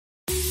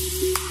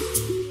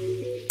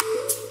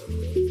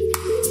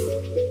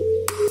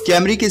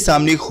कैमरे के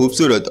सामने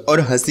खूबसूरत और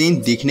हसीन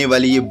दिखने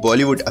वाली ये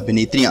बॉलीवुड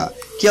अभिनेत्रियां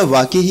क्या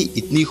वाकई ही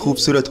इतनी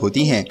खूबसूरत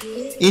होती हैं?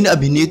 इन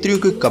अभिनेत्रियों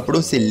के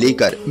कपड़ों से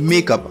लेकर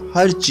मेकअप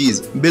हर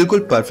चीज बिल्कुल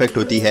परफेक्ट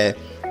होती है।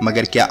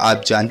 मगर क्या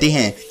आप जानते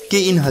हैं कि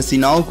इन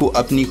हसीनाओं को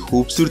अपनी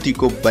खूबसूरती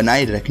को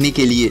बनाए रखने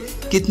के लिए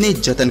कितने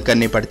जतन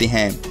करने पड़ते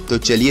हैं? तो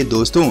चलिए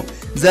दोस्तों,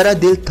 जरा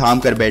दिल थाम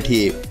कर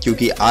बैठिए,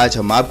 क्योंकि आज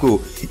हम आपको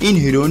इन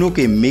हीरोइनों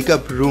के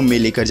मेकअप रूम में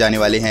लेकर जाने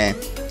वाले हैं,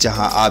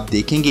 जहां आप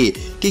देखेंगे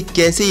कि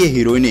कैसे ये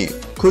हीरोइनें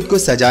खुद को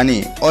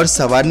सजाने और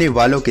संवारने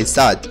वालों के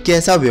साथ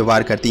कैसा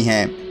व्यवहार करती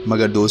हैं।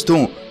 मगर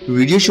दोस्तों,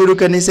 वीडियो शुरू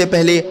करने से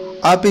पहले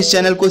आप इस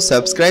चैनल को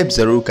सब्सक्राइब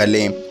जरूर कर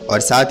लें और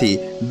साथ ही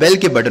बेल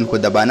के बटन को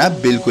दबाना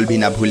बिल्कुल भी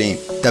ना भूलें,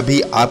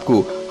 तभी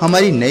आपको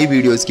हमारी नई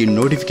वीडियोस की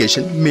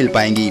नोटिफिकेशन मिल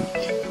पाएंगी।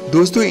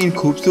 दोस्तों, इन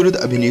खूबसूरत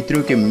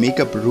अभिनेत्रियों के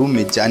मेकअप रूम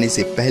में जाने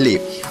से पहले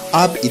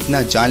आप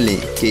इतना जान लें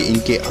कि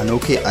इनके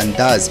अनोखे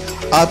अंदाज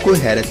आपको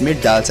हैरत में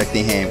डाल सकते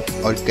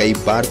हैं और कई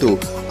बार तो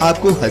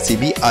आपको हंसी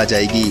भी आ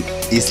जाएगी।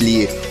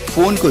 इसलिए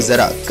फोन को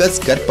जरा कस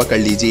कर पकड़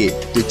लीजिए।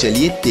 तो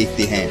चलिए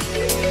देखते हैं।